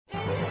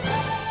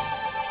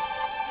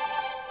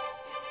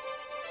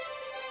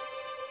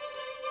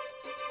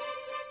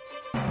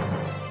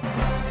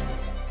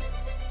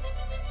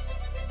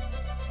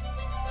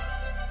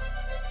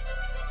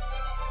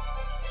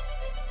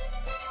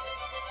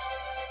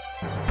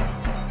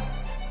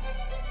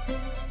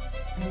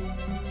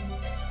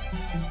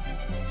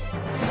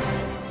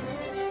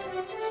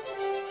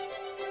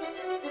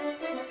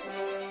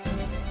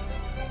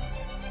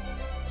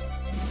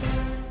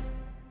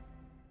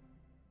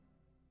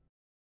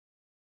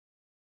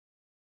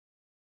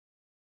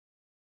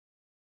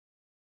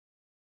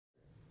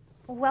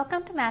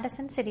Welcome to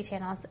Madison City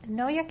Channel's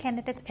Know Your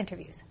Candidates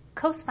interviews,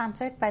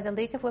 co-sponsored by the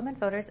League of Women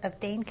Voters of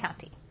Dane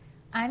County.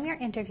 I'm your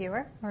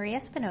interviewer,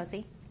 Maria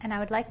Spinozzi, and I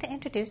would like to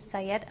introduce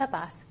Syed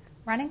Abbas,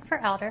 running for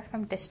Alder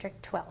from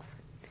District 12.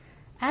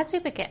 As we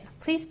begin,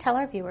 please tell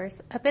our viewers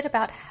a bit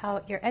about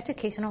how your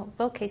educational,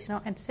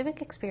 vocational, and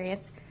civic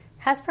experience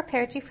has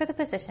prepared you for the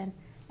position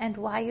and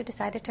why you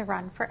decided to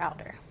run for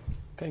Alder.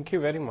 Thank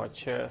you very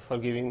much for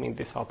giving me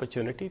this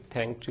opportunity.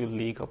 Thank you,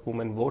 League of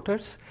Women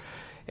Voters.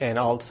 And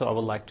also, I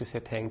would like to say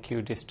thank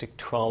you, District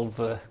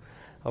 12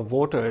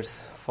 voters,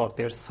 for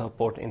their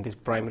support in this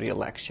primary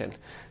election.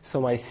 So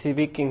my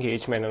civic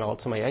engagement and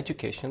also my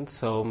education.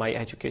 So my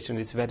education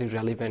is very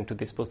relevant to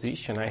this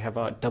position. I have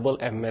a double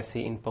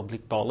MSc in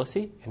public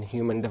policy and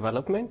human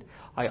development.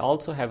 I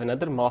also have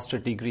another master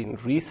degree in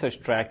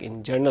research track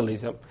in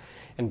journalism.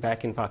 And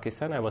back in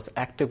Pakistan, I was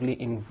actively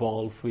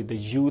involved with the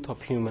youth of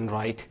human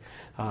rights.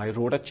 I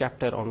wrote a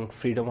chapter on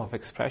freedom of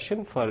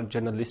expression for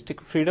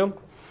journalistic freedom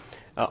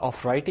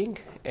of writing,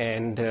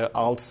 and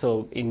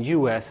also in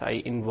US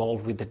I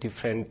involved with the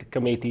different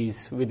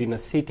committees within a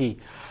city.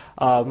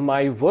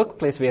 My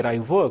workplace where I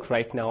work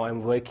right now,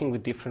 I'm working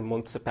with different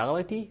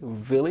municipality,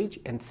 village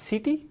and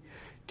city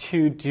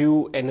to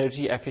do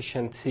energy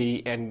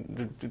efficiency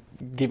and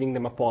giving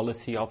them a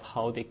policy of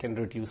how they can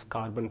reduce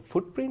carbon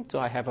footprint. So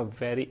I have a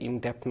very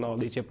in-depth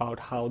knowledge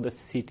about how the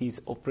city's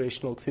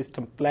operational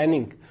system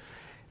planning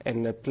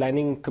and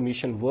planning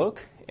commission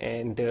work,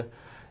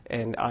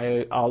 and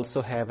I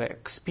also have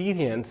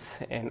experience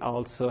and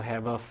also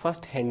have a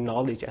first-hand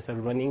knowledge as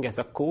running as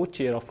a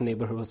co-chair of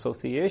neighborhood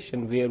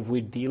association, where we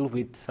deal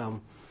with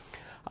some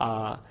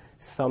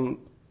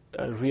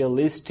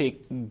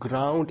realistic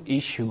ground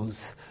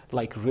issues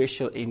like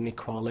racial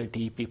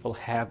inequality. People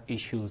have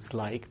issues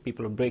like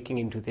people are breaking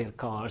into their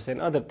cars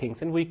and other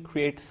things, and we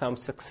create some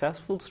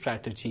successful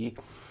strategy.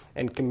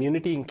 And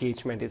community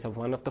engagement is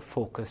one of the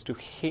focus to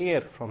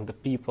hear from the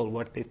people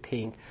what they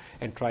think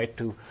and try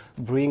to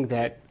bring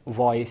that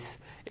voice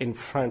in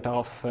front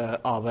of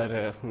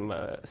our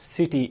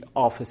city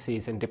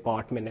offices and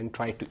department and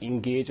try to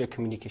engage a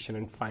communication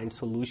and find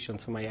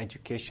solutions. So my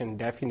education,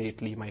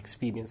 definitely my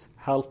experience,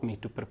 helped me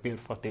to prepare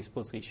for this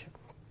position.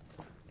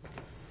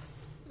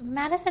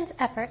 Madison's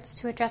efforts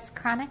to address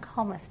chronic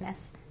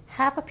homelessness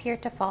have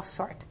appeared to fall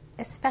short,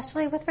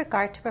 especially with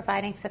regard to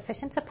providing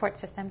sufficient support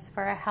systems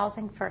for a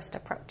housing-first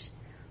approach.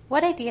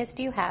 What ideas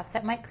do you have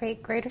that might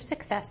create greater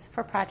success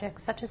for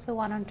projects such as the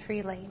one on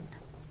Tree Lane?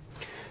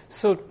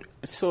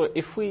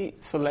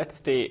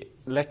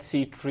 Let's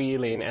see Tree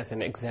Lane as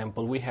an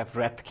example. We have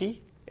Rathke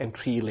and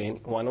Tree Lane,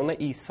 one on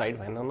the east side,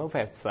 one on the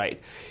west side.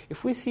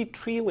 If we see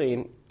Tree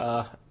Lane,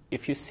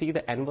 if you see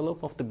the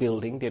envelope of the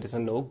building, there is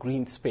no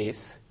green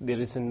space. There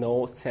is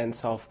no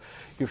sense of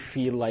you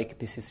feel like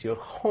this is your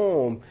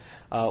home.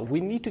 We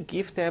need to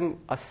give them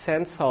a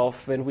sense of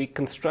when we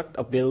construct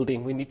a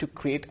building, we need to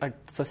create a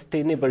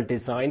sustainable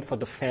design for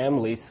the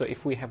family. So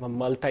if we have a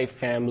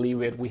multi-family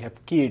where we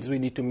have kids, we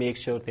need to make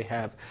sure they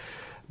have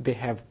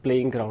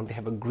playing ground, they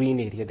have a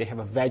green area, they have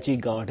a veggie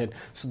garden.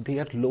 So they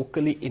are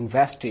locally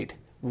invested.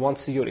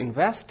 Once you're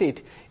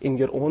invested in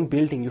your own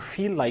building, you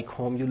feel like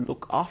home, you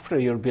look after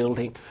your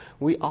building.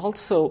 We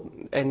also,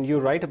 and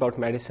you're right about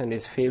Madison,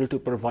 is failed to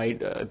provide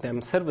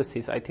them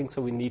services. I think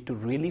so we need to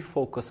really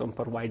focus on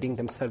providing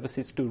them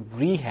services to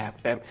rehab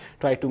them,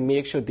 try to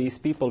make sure these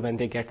people, when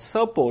they get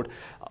support,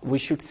 we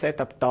should set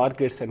up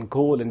targets and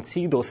goal and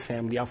see those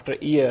family after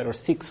a year or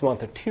 6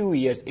 months or 2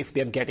 years, if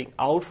they're getting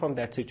out from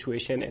that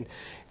situation and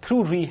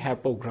through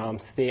rehab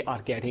programs, they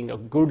are getting a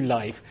good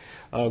life,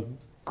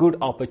 good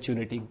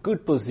opportunity,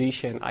 good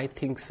position. I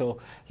think so,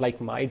 like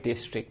my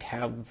district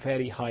have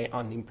very high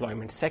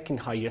unemployment, second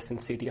highest in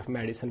city of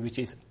Madison, which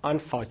is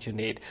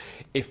unfortunate.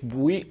 If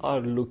we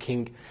are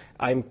looking,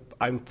 I'm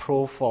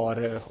pro for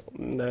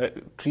the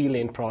Tree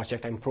Lane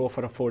project, I'm pro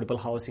for affordable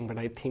housing, but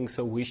I think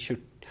so we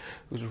should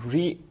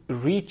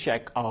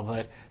recheck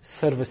our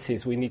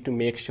services. We need to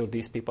make sure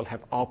these people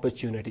have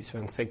opportunities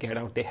once they get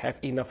out. They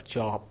have enough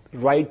job,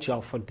 right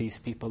job for these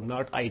people,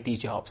 not IT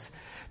jobs,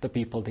 the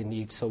people they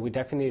need. So we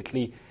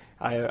definitely,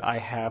 I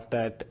have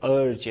that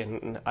urge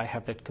and I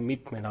have that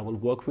commitment. I will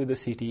work with the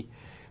city,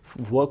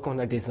 work on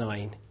a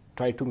design,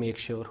 try to make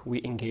sure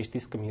we engage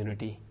this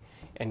community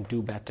and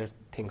do better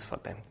things for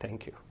them.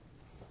 Thank you.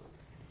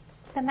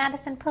 The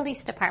Madison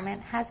Police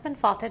Department has been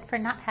faulted for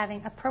not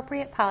having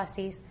appropriate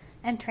policies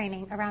and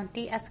training around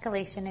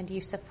de-escalation and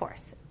use of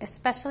force,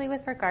 especially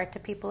with regard to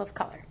people of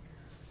color.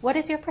 What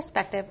is your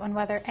perspective on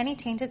whether any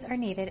changes are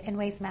needed in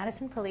ways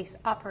Madison Police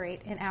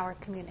operate in our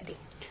community?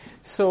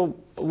 So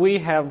we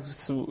have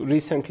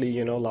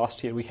recently,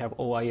 last year we have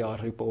OIR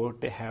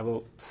report. They have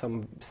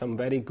some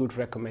very good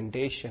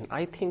recommendation.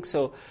 I think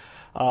so.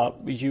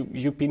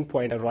 You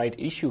pinpoint a right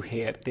issue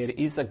here. There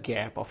is a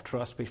gap of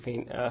trust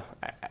between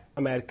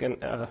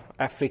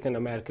African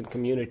American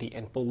community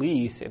and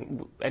police,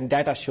 and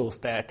data shows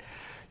that,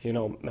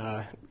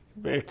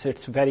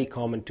 it's very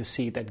common to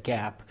see that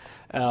gap.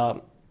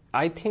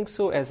 I think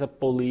so. As an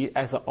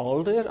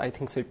Alder, I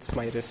think so. It's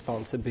my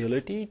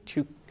responsibility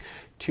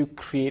to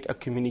create a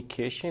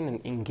communication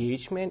and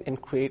engagement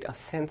and create a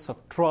sense of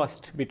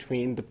trust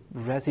between the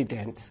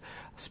residents,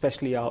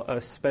 especially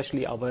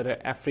our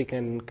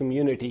African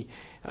community,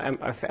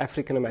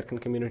 African American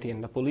community,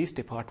 and the police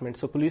department.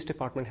 So, police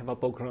department have a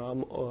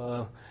program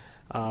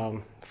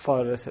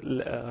for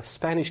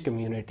Spanish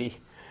community.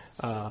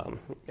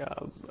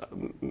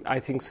 I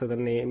think so. The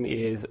name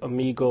is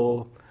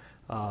Amigo.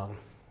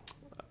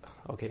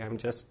 Okay, I'm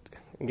just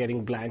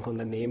getting blank on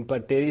the name,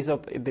 but there is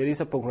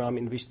a program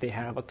in which they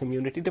have a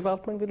community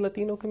development with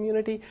Latino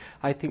community.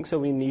 I think so.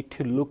 We need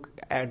to look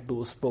at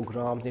those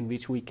programs in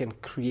which we can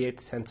create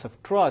sense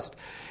of trust,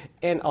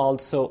 and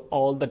also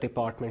all the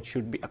departments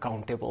should be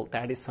accountable.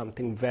 That is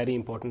something very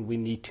important we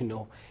need to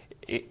know.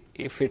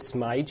 If it's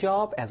my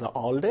job as an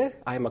Alder,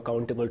 I'm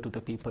accountable to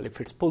the people.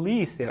 If it's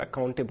police, they're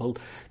accountable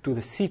to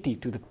the city,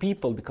 to the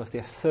people, because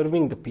they're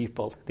serving the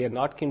people. They're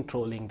not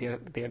controlling. They're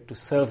there to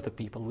serve the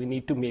people. We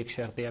need to make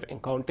sure they are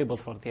accountable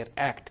for their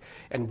act,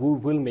 and we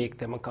will make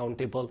them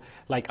accountable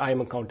like I'm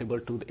accountable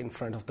in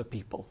front of the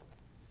people.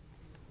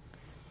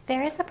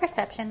 There is a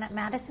perception that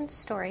Madison's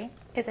story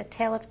is a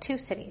tale of two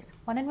cities,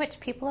 one in which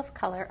people of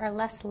color are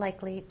less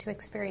likely to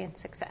experience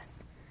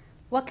success.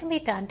 What can be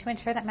done to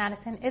ensure that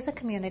Madison is a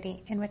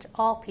community in which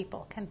all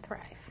people can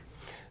thrive?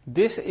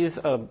 This is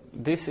an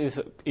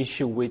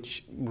issue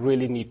which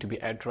really need to be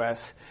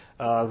addressed.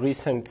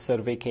 Recent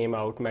survey came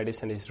out.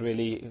 Madison is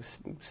really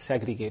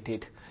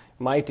segregated.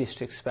 My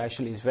district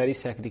especially is very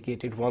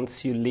segregated.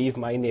 Once you leave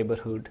my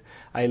neighborhood,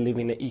 I live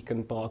in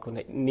Econ Park on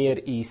the near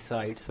east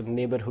side. So the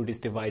neighborhood is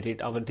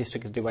divided. Our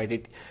district is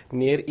divided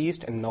near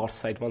east and north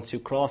side. Once you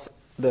cross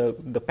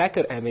the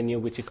Packer Avenue,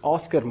 which is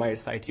Oscar Mayer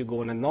side, you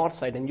go on the north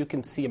side and you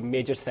can see a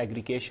major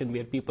segregation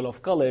where people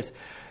of colors,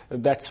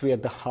 that's where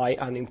the high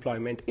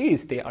unemployment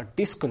is. They are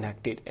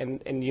disconnected,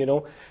 and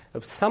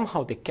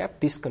somehow they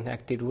kept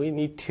disconnected. We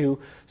need to,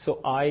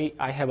 so I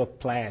have a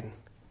plan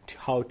to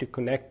how to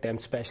connect them,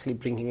 especially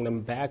bringing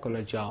them back on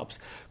the jobs,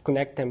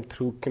 connect them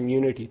through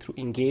community, through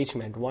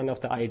engagement. One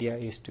of the idea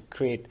is to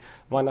create,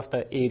 one of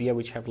the area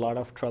which have a lot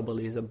of trouble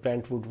is a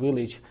Brentwood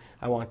Village.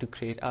 I want to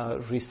create a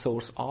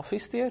resource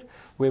office there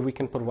where we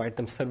can provide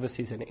them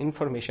services and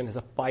information as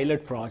a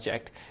pilot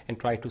project and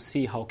try to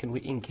see how can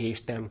we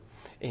engage them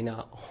in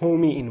a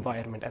homey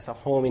environment, as a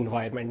home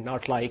environment,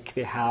 not like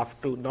they have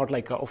to, not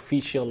like an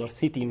official or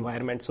city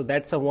environment. So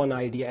that's one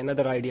idea.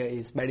 Another idea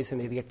is Madison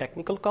Area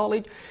Technical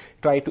College,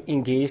 try to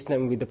engage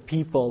them with the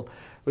people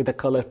with the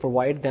color,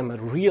 provide them a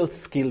real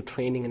skill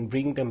training and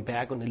bring them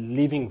back on a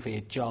living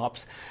wage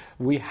jobs.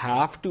 We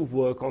have to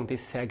work on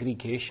this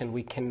segregation.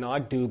 We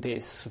cannot do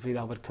this with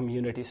our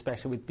community,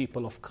 especially with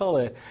people of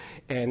color.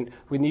 And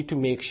we need to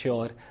make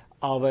sure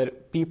our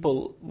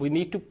people, we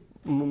need to,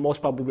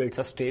 most probably it's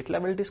a state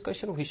level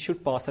discussion. We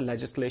should pass a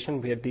legislation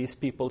where these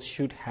people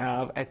should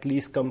have, at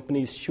least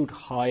companies should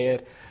hire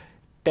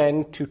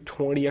 10 to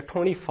 20 or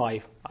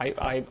 25,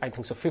 I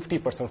think so,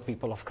 50% of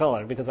people of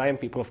color, because I am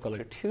people of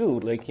color too.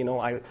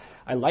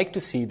 I like to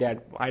see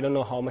that. I don't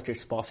know how much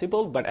it's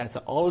possible, but as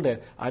an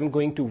Alder, I'm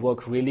going to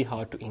work really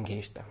hard to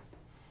engage them.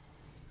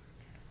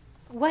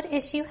 What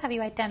issue have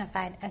you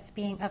identified as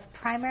being of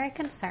primary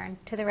concern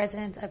to the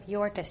residents of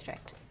your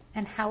district,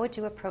 and how would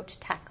you approach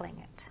tackling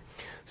it?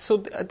 So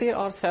there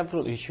are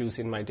several issues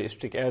in my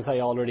district, as I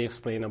already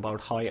explained about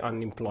high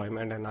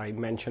unemployment, and I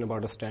mentioned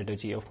about a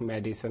strategy of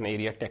Madison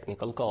Area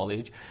Technical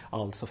College.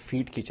 Also,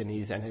 Feed Kitchen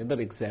is another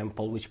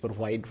example which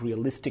provide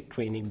realistic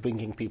training,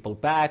 bringing people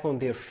back on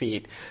their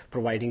feet,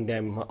 providing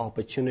them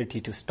opportunity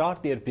to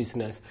start their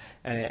business.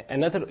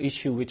 Another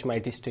issue which my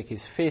district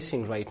is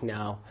facing right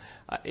now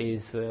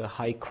is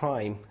high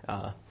crime.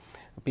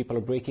 People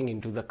are breaking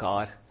into the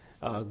car.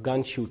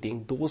 Gun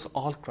shooting, those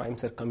all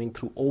crimes are coming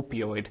through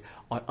opioid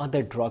or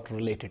other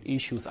drug-related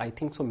issues. I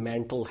think so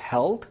mental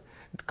health,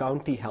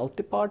 county health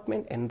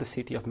department and the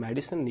city of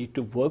Madison need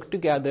to work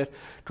together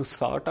to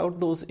sort out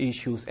those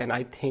issues. And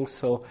I think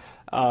so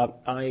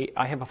I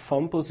have a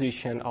firm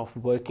position of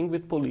working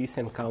with police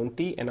and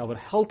county and our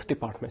health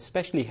department,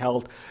 especially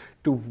health,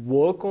 to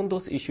work on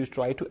those issues,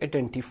 try to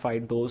identify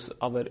those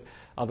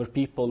our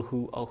people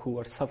who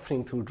are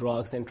suffering through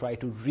drugs and try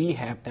to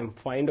rehab them,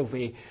 find a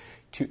way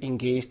to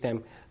engage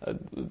them.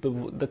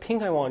 The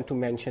thing I want to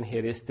mention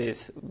here is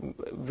this: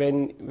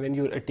 when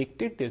you're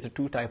addicted, there's a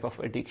two type of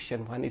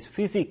addiction. One is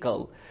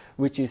physical,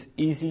 which is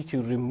easy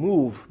to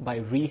remove by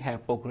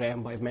rehab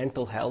program, by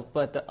mental health,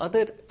 but the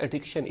other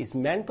addiction is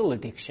mental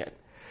addiction.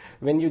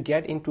 When you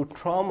get into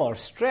trauma or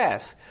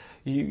stress,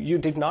 you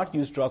did not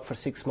use drug for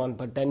 6 months,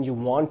 but then you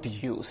want to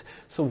use.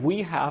 So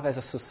we have, as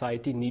a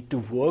society, need to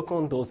work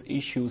on those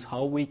issues,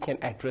 how we can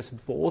address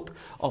both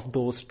of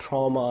those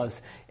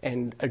traumas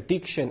and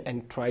addiction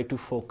and try to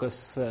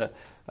focus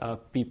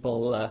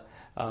people,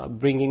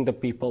 bringing the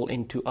people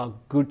into a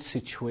good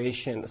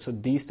situation. So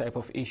these type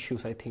of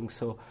issues, I think,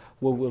 so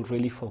we will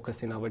really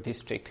focus in our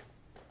district.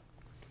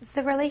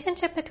 The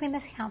relationship between the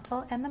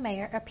council and the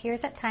mayor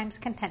appears at times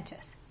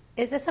contentious.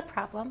 Is this a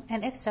problem?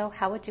 And if so,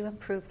 how would you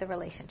improve the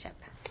relationship?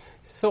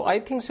 So I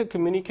think so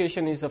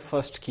communication is the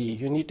first key.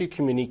 You need to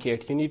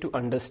communicate. You need to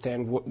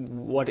understand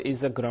what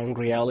is the ground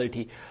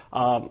reality.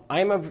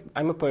 I'm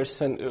a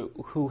person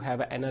who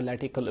have an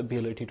analytical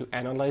ability to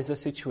analyze the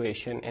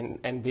situation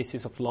and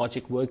basis of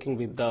logic working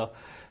with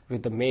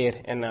the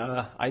mayor. And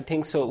I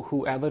think so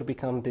whoever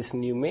becomes this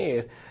new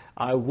mayor,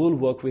 I will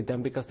work with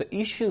them because the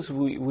issues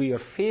we are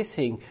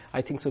facing,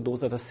 I think so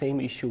those are the same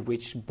issue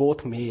which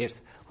both mayors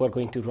who are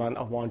going to run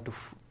want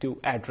to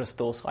address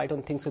those. So I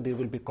don't think so there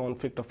will be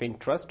conflict of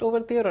interest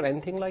over there or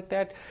anything like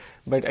that.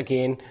 But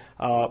again,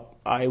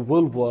 I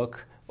will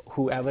work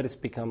whoever has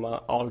become an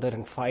alder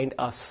and find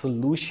us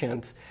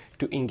solutions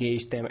to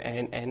engage them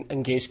and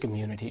engage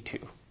community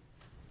too.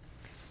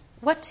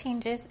 What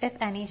changes, if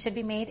any, should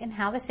be made in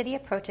how the city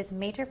approaches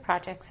major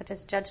projects such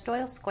as Judge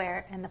Doyle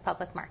Square and the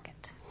public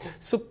market?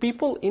 So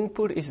people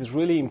input is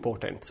really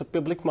important. So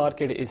public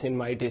market is in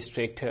my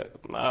district.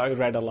 I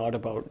read a lot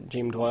about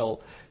Jim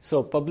Doyle.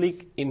 So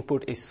public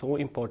input is so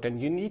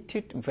important. You need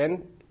to,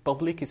 when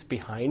public is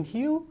behind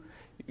you,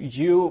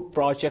 your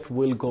project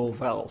will go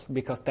well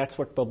because that's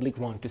what public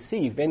want to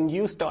see. When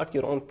you start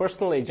your own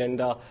personal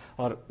agenda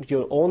or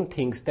your own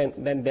things,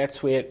 then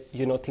that's where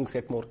things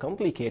get more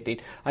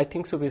complicated. I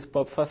think so with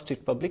First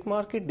Street Public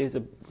Market, there's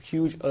a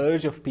huge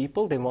urge of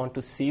people. They want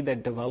to see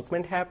that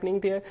development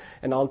happening there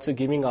and also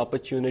giving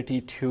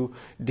opportunity to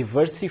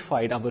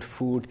diversify our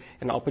food,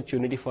 an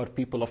opportunity for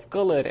people of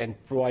color and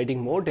providing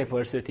more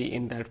diversity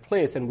in that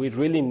place. And we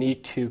really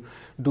need to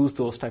do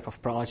those type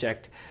of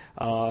projects.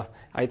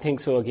 I think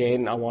so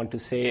again, I want to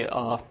say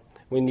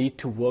we need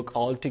to work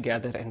all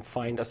together and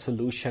find a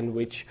solution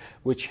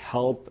which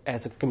help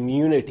as a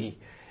community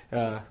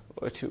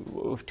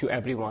to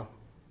everyone.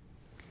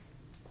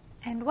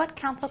 And what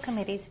council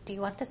committees do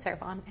you want to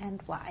serve on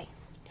and why?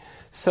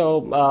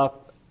 So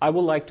I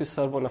would like to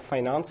serve on a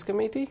finance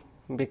committee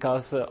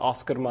because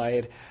Oscar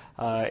Mayer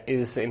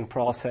is in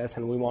process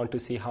and we want to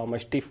see how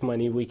much TIF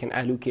money we can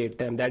allocate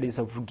them. That is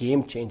a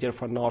game changer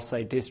for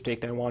Northside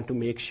District. I want to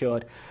make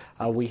sure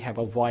we have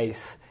a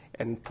voice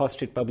and First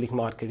Street Public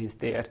Market is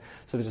there.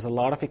 So there's a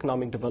lot of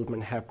economic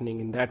development happening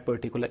in that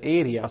particular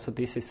area. So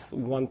this is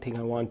one thing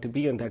I want to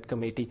be on that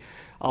committee.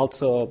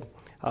 Also,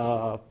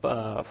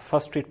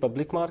 First Street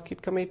Public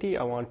Market Committee,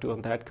 I want to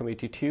on that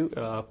committee too.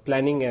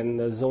 Planning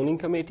and Zoning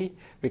Committee,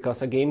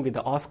 because again with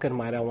the Oscar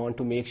Mayer, I want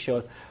to make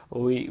sure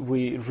we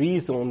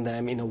rezone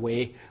them in a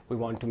way. We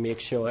want to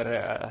make sure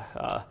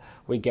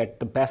we get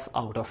the best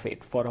out of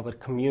it for our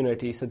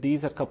community. So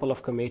these are a couple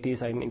of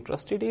committees I'm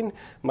interested in.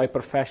 My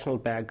professional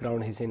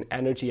background is in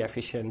energy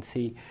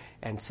efficiency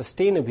and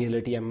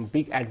sustainability. I'm a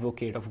big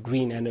advocate of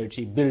green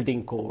energy,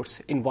 building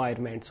codes,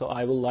 environment. So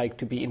I would like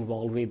to be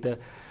involved with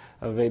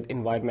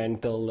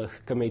environmental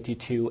committee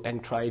too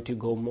and try to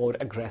go more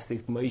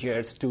aggressive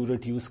measures to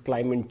reduce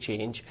climate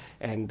change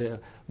and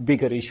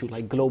bigger issue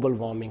like global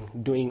warming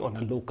doing on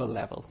a local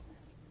level.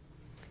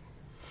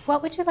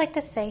 What would you like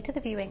to say to the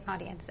viewing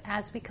audience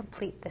as we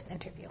complete this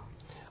interview?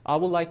 I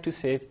would like to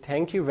say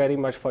thank you very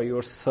much for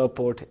your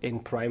support in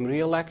primary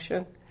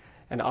election,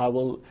 and I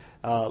would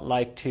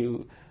like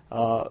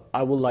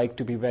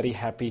to be very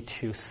happy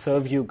to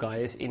serve you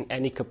guys in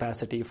any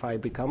capacity. If I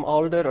become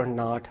alder or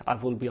not, I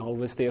will be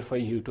always there for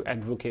you to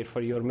advocate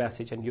for your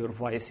message and your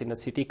voice in a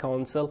city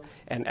council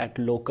and at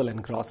local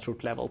and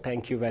grassroots level.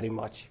 Thank you very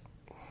much.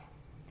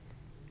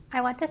 I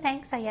want to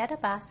thank Syed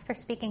Abbas for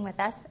speaking with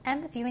us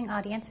and the viewing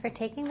audience for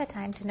taking the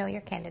time to know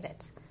your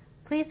candidates.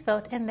 Please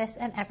vote in this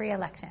and every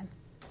election.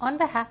 On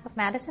behalf of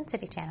Madison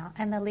City Channel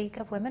and the League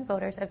of Women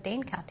Voters of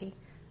Dane County,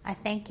 I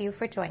thank you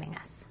for joining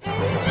us.